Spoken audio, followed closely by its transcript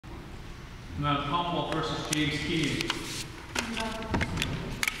Commonwealth versus James Keating.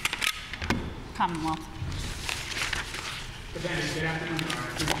 Commonwealth. Good afternoon,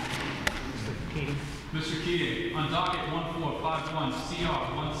 Mr. Keating. Mr. Keating, on docket 1451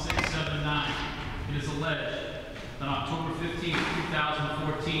 CR 1679, it is alleged that on October 15,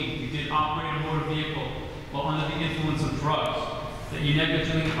 2014, you did operate a motor vehicle while under the influence of drugs, that you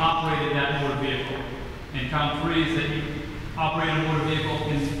negligently operated that motor vehicle. And count 3 is that you operated a motor vehicle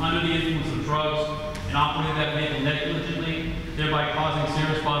under the influence of drugs and operated that vehicle negligently, thereby causing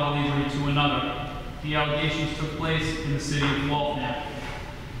serious bodily injury to another. The allegations took place in the city of Waltham.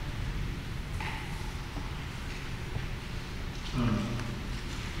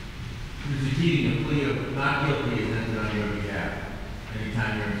 Mr. Keating, a plea of not guilty is entered on your behalf.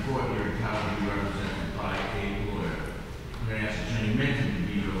 Anytime you're in court, you're entitled to be represented by a lawyer. I'm going to ask Attorney Minton to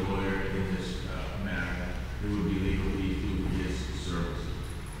be your lawyer in this matter. There would be legal fees due for his service.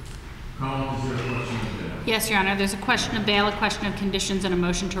 Colin, is there a question of bail? Yes, Your Honor. There's a question of bail, a question of conditions, and a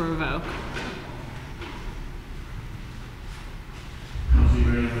motion to revoke. Counsel,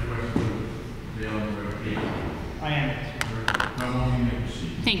 you ready for questions of bail and revocation? I am. Colin, you may proceed.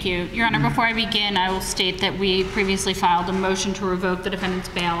 Thank you. Your Honor, before I begin, I will state that we previously filed a motion to revoke the defendant's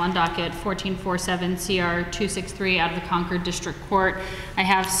bail on docket 1447 CR 263 out of the Concord District Court. I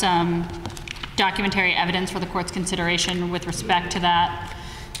have some documentary evidence for the court's consideration with respect to that.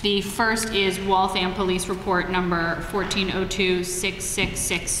 The first is Waltham Police Report number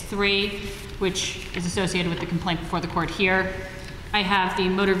 1402-6663, which is associated with the complaint before the court here. I have the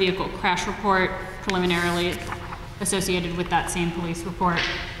motor vehicle crash report preliminarily associated with that same police report.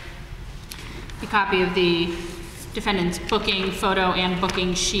 A copy of the defendant's booking photo and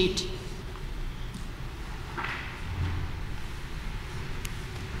booking sheet.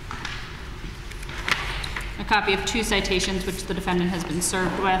 A copy of 2 citations which the defendant has been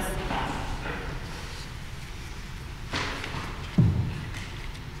served with.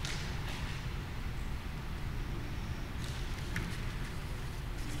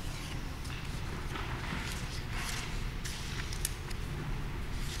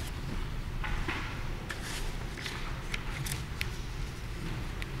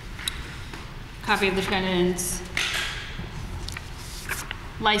 Copy of the defendant's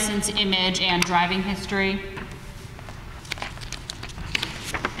license, image, and driving history.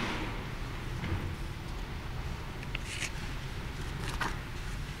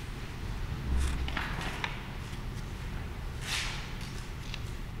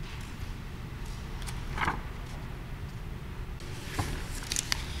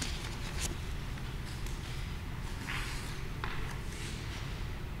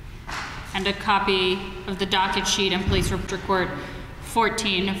 And a copy of the docket sheet and police report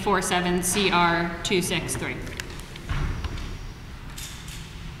 1447 CR 263.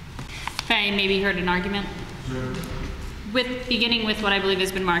 If I maybe heard an argument? Sure. Beginning with what I believe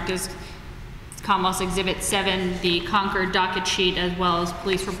has been marked as Commonwealth's Exhibit 7, the Concord docket sheet, as well as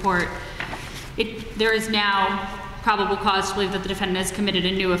police report. There is now probable cause to believe that the defendant has committed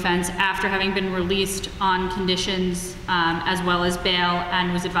a new offense after having been released on conditions as well as bail,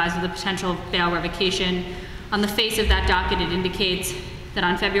 and was advised of the potential of bail revocation. On the face of that docket, it indicates that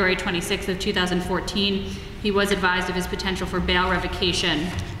on February 26th of 2014, he was advised of his potential for bail revocation.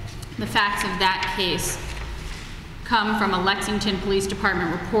 The facts of that case come from a Lexington Police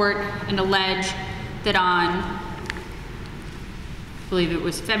Department report and allege that on, I believe it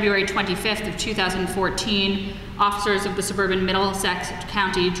was February 25th of 2014, officers of the suburban Middlesex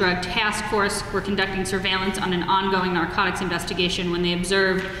County Drug Task Force were conducting surveillance on an ongoing narcotics investigation when they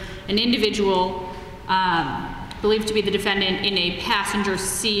observed an individual believed to be the defendant in a passenger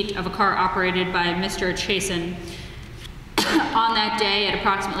seat of a car operated by Mr. Chasen. On that day, at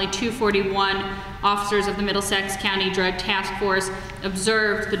approximately 2:41, officers of the Middlesex County Drug Task Force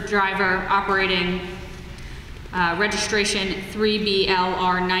observed the driver operating registration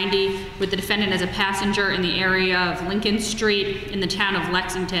 3BLR90 with the defendant as a passenger in the area of Lincoln Street in the town of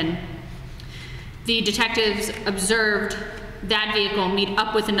Lexington. The detectives observed that vehicle meet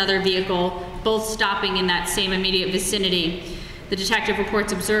up with another vehicle, both stopping in that same immediate vicinity. The detective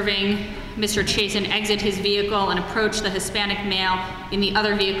reports observing Mr. Chasen exit his vehicle and approach the Hispanic male in the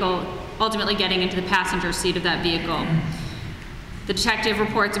other vehicle, ultimately getting into the passenger seat of that vehicle. The detective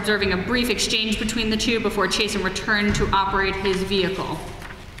reports observing a brief exchange between the two before Chasen returned to operate his vehicle,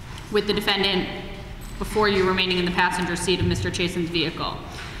 with the defendant before you remaining in the passenger seat of Mr. Chasen's vehicle.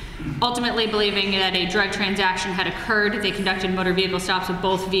 Ultimately, believing that a drug transaction had occurred, they conducted motor vehicle stops of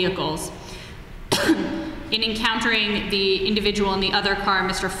both vehicles. In encountering the individual in the other car,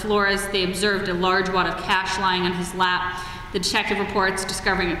 Mr. Flores, they observed a large wad of cash lying on his lap. the detective reports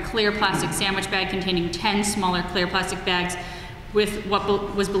discovering a clear plastic sandwich bag containing 10 smaller clear plastic bags with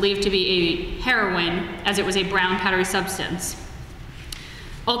what was believed to be a heroin, as it was a brown powdery substance.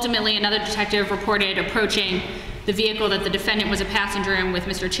 Ultimately, another detective reported approaching the vehicle that the defendant was a passenger in with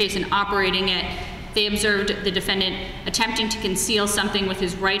Mr. Chasen operating it. They observed the defendant attempting to conceal something with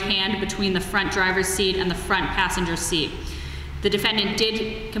his right hand between the front driver's seat and the front passenger seat. The defendant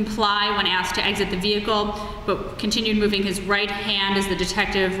did comply when asked to exit the vehicle, but continued moving his right hand as the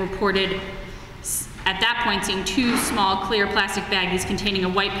detective reported at that point seeing 2 small clear plastic baggies containing a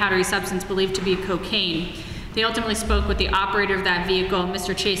white powdery substance believed to be cocaine. They ultimately spoke with the operator of that vehicle,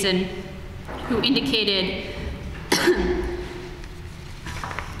 Mr. Chasen, who indicated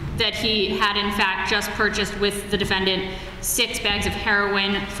that he had in fact just purchased with the defendant 6 bags of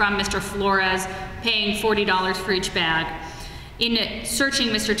heroin from Mr. Flores, paying $40 for each bag. In searching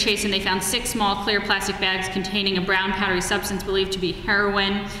Mr. Chasen, they found 6 small clear plastic bags containing a brown powdery substance believed to be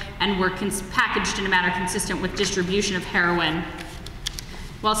heroin and were packaged in a manner consistent with distribution of heroin.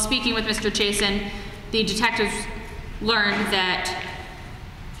 While speaking with Mr. Chasen, the detectives learned that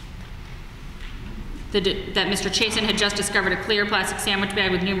Mr. Chasen had just discovered a clear plastic sandwich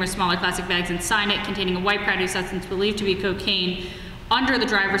bag with numerous smaller plastic bags inside it containing a white powdery substance believed to be cocaine under the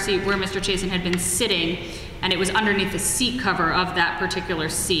driver's seat where Mr. Chasen had been sitting, and it was underneath the seat cover of that particular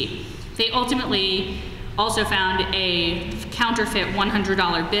seat. They ultimately also found a counterfeit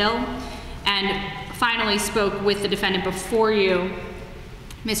 $100 bill and finally spoke with the defendant before you,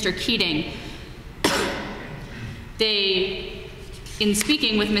 Mr. Keating. They, in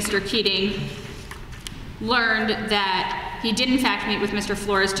speaking with Mr. Keating, learned that he did in fact meet with Mr.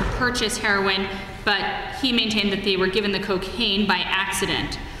 Flores to purchase heroin, but he maintained that they were given the cocaine by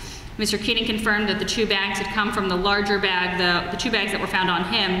accident. Mr. Keating confirmed that the 2 bags had come from the larger bag, the 2 bags that were found on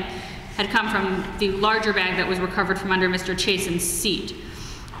him had come from the larger bag that was recovered from under Mr. Chasen's seat.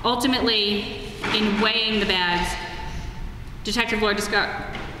 Ultimately, in weighing the bags, Detective Lloyd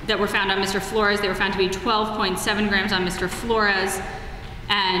that were found on Mr. Flores, they were found to be 12.7 grams on Mr. Flores,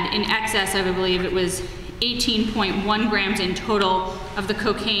 and in excess, I believe it was 18.1 grams in total of the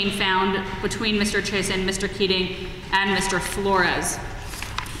cocaine found between Mr. Chasen, Mr. Keating, and Mr. Flores.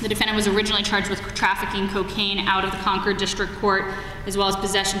 The defendant was originally charged with trafficking cocaine out of the Concord District Court, as well as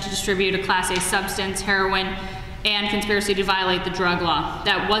possession to distribute a Class A substance, heroin, and conspiracy to violate the drug law.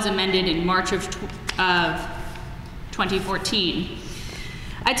 That was amended in March of 2014.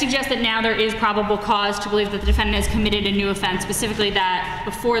 I'd suggest that now there is probable cause to believe that the defendant has committed a new offense, specifically that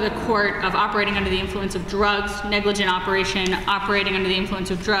before the court of operating under the influence of drugs, negligent operation, operating under the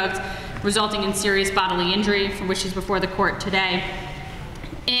influence of drugs, resulting in serious bodily injury, for which he's before the court today,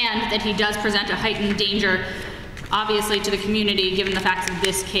 and that he does present a heightened danger, obviously, to the community given the facts of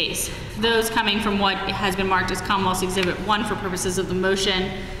this case. Those coming from what has been marked as Commonwealth's Exhibit 1 for purposes of the motion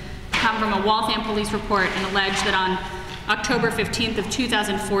come from a Waltham police report and allege that on October 15th of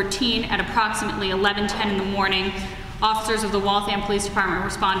 2014 at approximately 11:10 in the morning, officers of the Waltham Police Department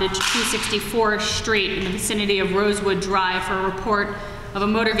responded to 264 Street in the vicinity of Rosewood Drive for a report of a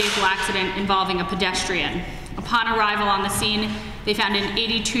motor vehicle accident involving a pedestrian. Upon arrival on the scene, they found an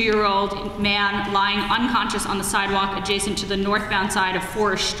 82-year-old man lying unconscious on the sidewalk adjacent to the northbound side of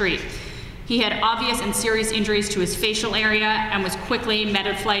Forest Street. He had obvious and serious injuries to his facial area and was quickly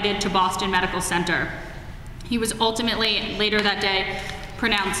MedFlighted to Boston Medical Center. He was ultimately, later that day,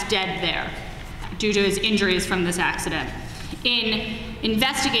 pronounced dead there due to his injuries from this accident. In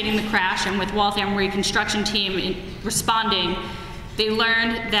investigating the crash and with Waltham Reconstruction Team responding, they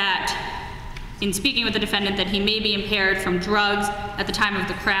learned that in speaking with the defendant that he may be impaired from drugs at the time of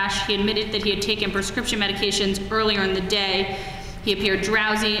the crash. He admitted that he had taken prescription medications earlier in the day. He appeared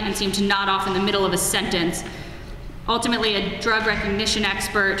drowsy and seemed to nod off in the middle of a sentence. Ultimately, a drug recognition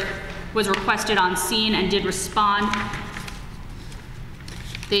expert was requested on scene and did respond.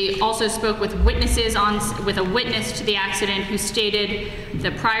 They also spoke with witnesses with a witness to the accident who stated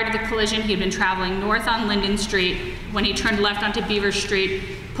that prior to the collision, he had been traveling north on Linden Street when he turned left onto Beaver Street,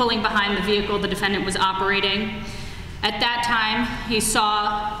 pulling behind the vehicle the defendant was operating. At that time, he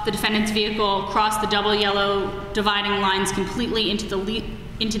saw the defendant's vehicle cross the double yellow dividing lines completely into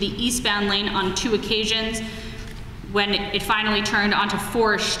the eastbound lane on 2 occasions when it finally turned onto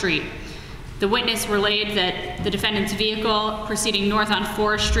Forest Street. The witness relayed that the defendant's vehicle, proceeding north on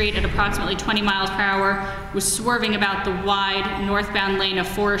Forest Street at approximately 20 miles per hour, was swerving about the wide northbound lane of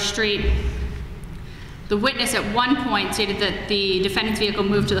Forest Street. The witness at one point stated that the defendant's vehicle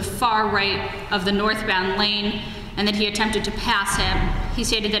moved to the far right of the northbound lane and that he attempted to pass him. He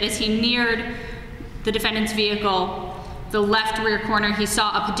stated that as he neared the defendant's vehicle, the left rear corner, he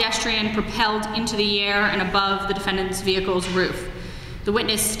saw a pedestrian propelled into the air and above the defendant's vehicle's roof. The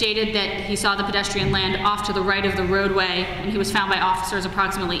witness stated that he saw the pedestrian land off to the right of the roadway, and he was found by officers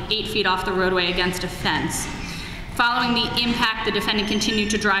approximately 8 feet off the roadway against a fence. Following the impact, the defendant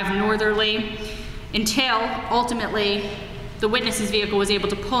continued to drive northerly until, ultimately, the witness's vehicle was able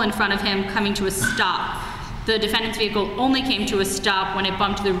to pull in front of him, coming to a stop. The defendant's vehicle only came to a stop when it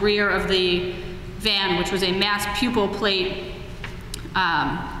bumped the rear of the van, which was a mass pupil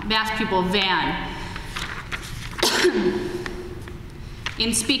van.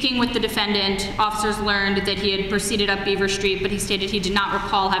 In speaking with the defendant, officers learned that he had proceeded up Beaver Street, but he stated he did not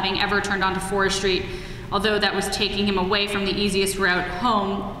recall having ever turned onto Forest Street, although that was taking him away from the easiest route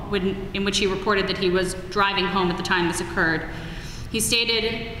home, in which he reported that he was driving home at the time this occurred. He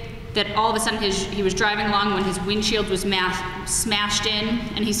stated that all of a sudden he was driving along when his windshield was smashed in,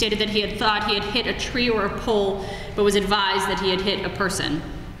 and he stated that he had thought he had hit a tree or a pole, but was advised that he had hit a person.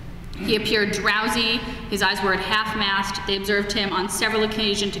 He appeared drowsy, his eyes were at half-mast. They observed him on several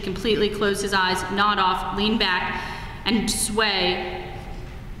occasions to completely close his eyes, nod off, lean back, and sway.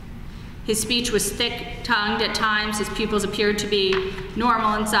 His speech was thick-tongued at times. His pupils appeared to be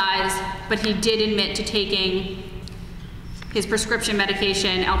normal in size, but he did admit to taking his prescription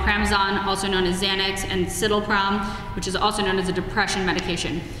medication, alprazolam, also known as Xanax, and citalopram, which is also known as a depression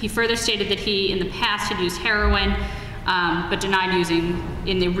medication. He further stated that he, in the past, had used heroin, but denied using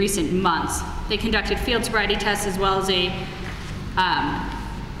in the recent months. They conducted field sobriety tests as well as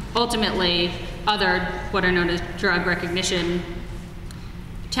ultimately other what are known as drug recognition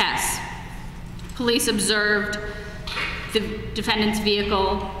tests. Police observed the defendant's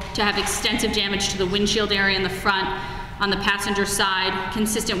vehicle to have extensive damage to the windshield area in the front on the passenger side,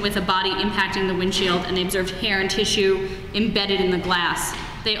 consistent with a body impacting the windshield, and they observed hair and tissue embedded in the glass.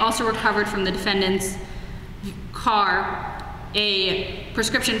 They also recovered from the defendant's car a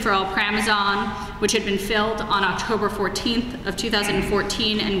prescription for alprazolam, which had been filled on October 14th of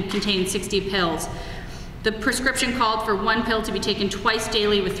 2014 and contained 60 pills. The prescription called for 1 pill to be taken twice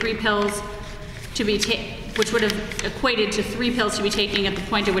daily with 3 pills to be which would have equated to 3 pills to be taken at the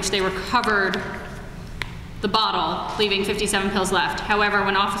point at which they recovered the bottle, leaving 57 pills left. However,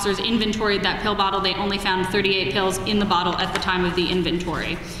 when officers inventoried that pill bottle, they only found 38 pills in the bottle at the time of the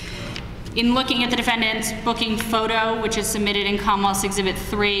inventory. In looking at the defendant's booking photo, which is submitted in Commonwealth's Exhibit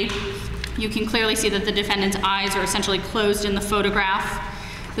 3, you can clearly see that the defendant's eyes are essentially closed in the photograph.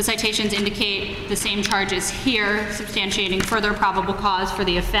 The citations indicate the same charges here, substantiating further probable cause for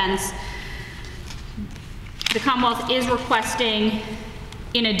the offense. The Commonwealth is requesting,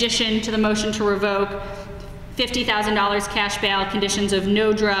 in addition to the motion to revoke, $50,000 cash bail, conditions of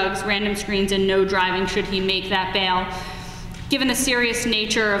no drugs, random screens, and no driving should he make that bail. Given the serious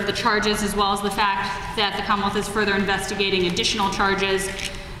nature of the charges, as well as the fact that the Commonwealth is further investigating additional charges,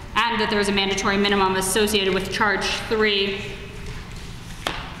 and that there is a mandatory minimum associated with charge 3,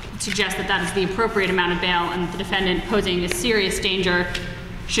 it suggests that that is the appropriate amount of bail, and the defendant posing a serious danger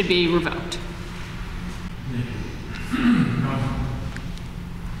should be revoked.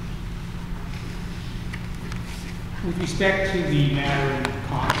 With respect to the matter in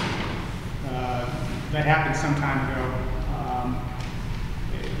Concord, that happened some time ago.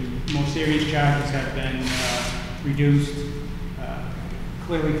 The most serious charges have been reduced.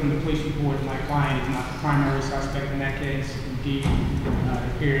 Clearly from the police report, my client is not the primary suspect in that case. Indeed,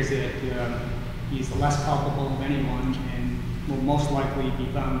 it appears that he's the less culpable of anyone and will most likely be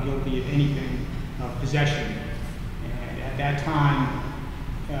found guilty of anything of possession. And at that time,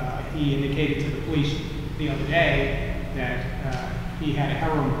 he indicated to the police the other day that he had a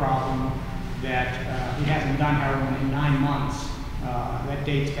heroin problem, that he hasn't done heroin in 9 months. That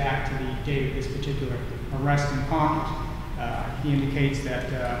dates back to the date of this particular arrest in Concord. He indicates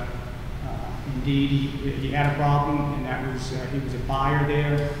that indeed he had a problem, and that was he was a buyer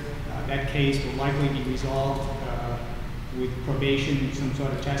there. That case will likely be resolved with probation and some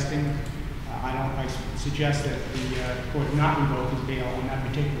sort of testing. I suggest that the court not revoke his bail on that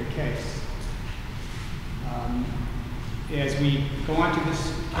particular case. As we go on to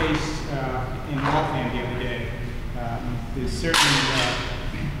this case in Waltham the other day, there's certainly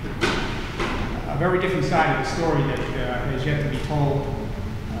a very different side of the story that has yet to be told.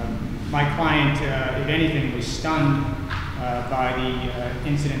 My client, if anything, was stunned by the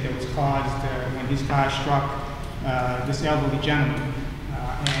incident that was caused when his car struck this elderly gentleman,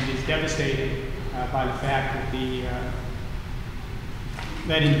 and is devastated by the fact that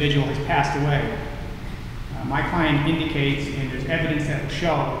that individual has passed away. My client indicates, and there's evidence that will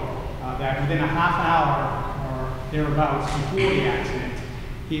show, that within a half hour or thereabouts before the accident,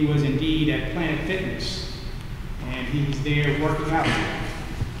 he was indeed at Planet Fitness. and he was there working out.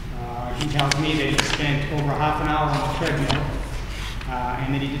 He tells me that he spent over half an hour on the treadmill,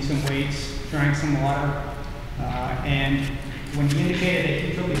 and that he did some weights, drank some water, and when he indicated that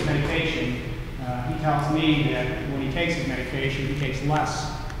he took his medication, he tells me that when he takes his medication, he takes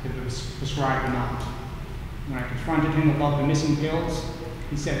less than the prescribed amount. When I confronted him about the missing pills,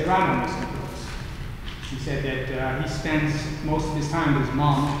 he said there are no missing pills. He said that he spends most of his time with his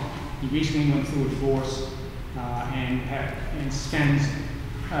mom. He recently went through a divorce and spends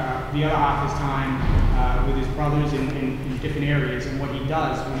the other half of his time with his brothers in different areas. And what he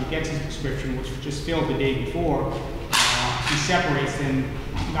does when he gets his prescription, which was just filled the day before, he separates them,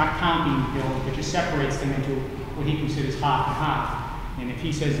 not counting the pills, but just separates them into what he considers half and half. And if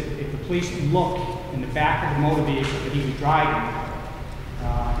he says, if the police look in the back of the motor vehicle that he was driving,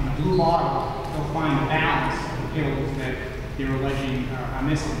 in a blue bottle, they'll find the balance of the pills that they're alleging are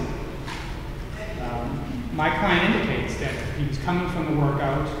missing. My client indicates that he was coming from the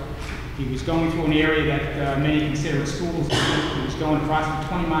workout. He was going through an area that many consider a school zone. He was going approximately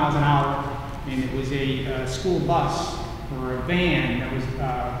 20 miles an hour, and it was a school bus or a van that was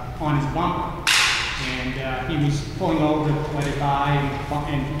on his bumper. And he was pulling over to let it by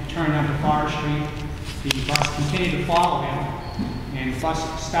and turned onto Forest Street. The bus continued to follow him, and the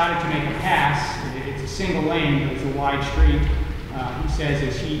bus started to make a pass. It's a single lane, but it's a wide street. He says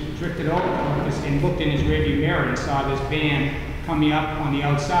as he drifted over and looked in his rearview mirror and saw this van coming up on the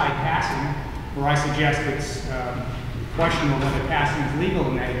outside passing, where I suggest it's questionable whether passing is legal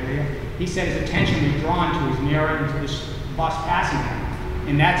in that area. He said his attention was drawn to his mirror and to this bus passing him.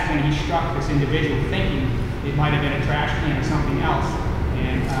 And that's when he struck this individual, thinking it might have been a trash can or something else,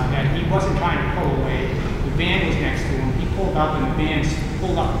 and that he wasn't trying to pull away. The van was next to him. He pulled up, and the van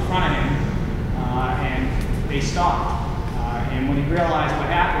pulled up in front of him, and they stopped. And when he realized what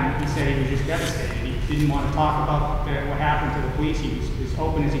happened, he said he was just devastated. He didn't want to talk about what happened to the police. He was as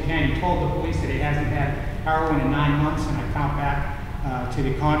open as he can. He told the police that he hasn't had heroin in 9 months, and I count back to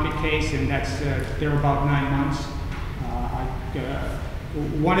the Concord case, and that's they're about 9 months.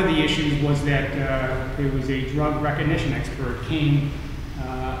 One of the issues was that there was a drug recognition expert came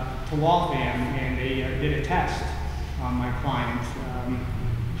to Waltham, and they did a test on my client.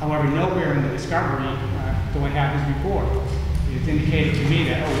 However, nowhere in the discovery do I have his report. It's indicated to me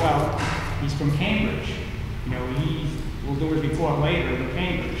that, oh well, he's from Cambridge. You know, we'll do his report later in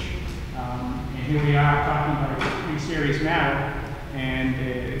Cambridge. And here we are talking about a pretty serious matter, and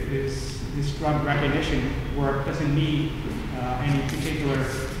this drug recognition work doesn't need any particular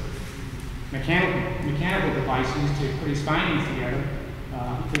mechanical devices to put his findings together.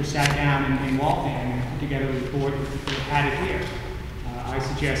 He could have sat down in Waltham and put together a report and had it here. I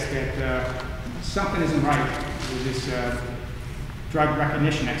suggest that something isn't right with this drug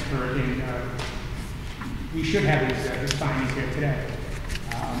recognition expert, and we should have his findings here today.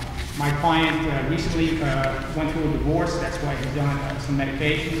 My client recently went through a divorce. That's why he's on some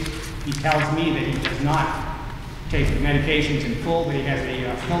medications. He tells me that he does not take the medications in full, but he has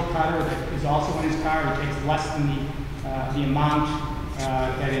a pill cutter that is also in his car. He takes less than the amount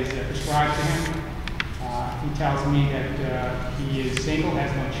that is prescribed to him. He tells me that he is single,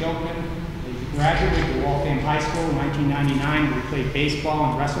 has no children. He's a graduate of Waltham High School in 1999, where he played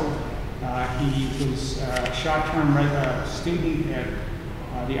baseball and wrestled. He was a short-term student at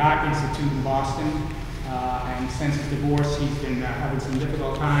the Art Institute in Boston, and since his divorce, he's been having some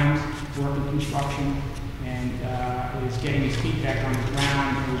difficult times working construction, and is getting his feet back on the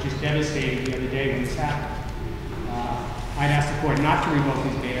ground. He was just devastated the other day when this happened. I'd asked the court not to revoke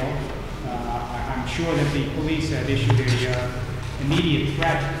his bail. I'm sure that the police have issued an immediate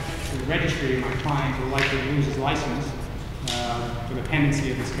threat to the registry of my client who will likely lose his license for the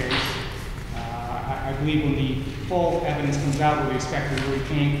pendency of this case. I believe when the full evidence comes out with respect to where he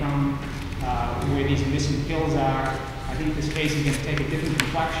came from, where these missing pills are, I think this case is going to take a different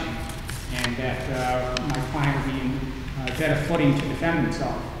complexion, and that my client will be in better footing to defend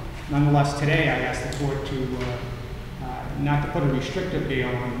himself. Nonetheless, today I asked the court to not to put a restrictive bail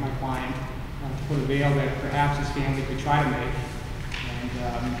on my client, to put a bail that perhaps his family could try to make,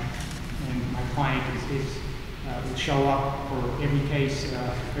 and my client will show up for every case,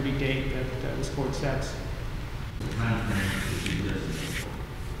 every date that this court sets.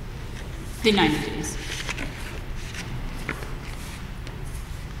 The 90 days.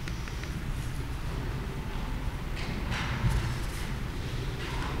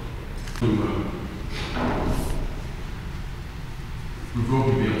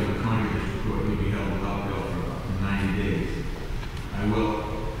 Revoking bail for the Concord District Court will be held without bail for 90 days. I will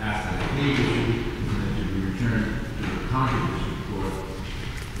ask that the plea issue to be returned to the Concord District Court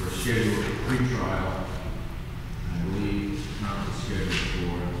for a scheduled pre-trial scheduled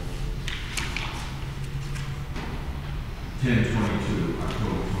for 10/22,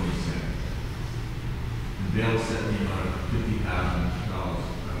 October 22nd. And bail set the amount of $50,000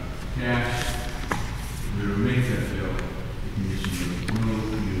 cash. The remainder of that bill, the condition of no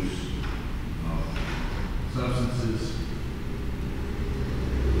use of substances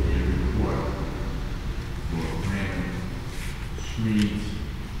and report for random screens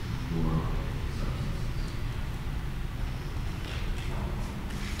for substances.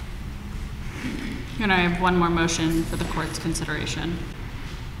 And I have one more motion for the court's consideration.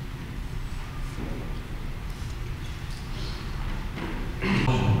 I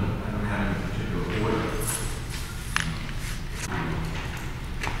don't have any particular order.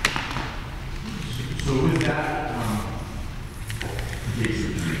 So with that, the case is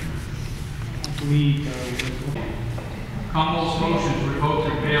adjourned. I believe, Commonwealth's motion to revoke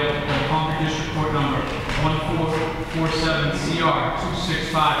the bail of Concord District Court number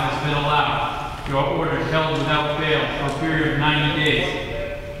 1447CR265 has been allowed. You are ordered held without bail for a period of 90 days,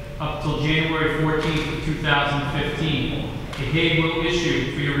 up till January 14th of 2015. A Hague will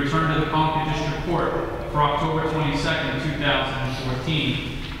issue for your return to the Concord District Court for October 22nd,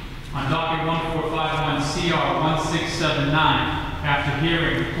 2014. On docket 1451CR1679, after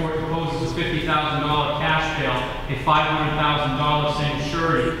hearing, the court proposes a $50,000 cash bail, a $500,000 same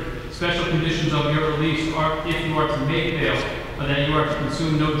surety. Special conditions of your release are, if you are to make bail, are that you are to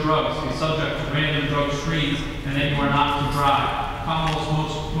consume no drugs, be subject to random drug screens, and that you are not to drive.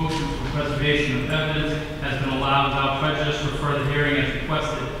 Commonwealth's motion for preservation of evidence has been allowed without prejudice for further hearing as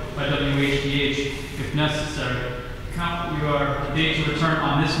requested by WHDH if necessary. Your date to return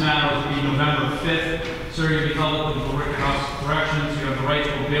on this matter will be November 5th. Sir, you'll be held up with the Worcester House Corrections. You have the right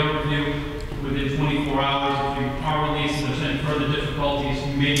to a bail review within 24 hours. If you are released and there's any further difficulties,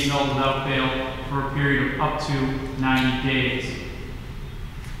 you may be held without bail for a period of up to 90 days.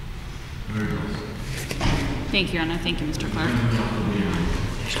 Very good. Thank you, Your Honor. Thank you, Mr. Clerk. Anyone else will be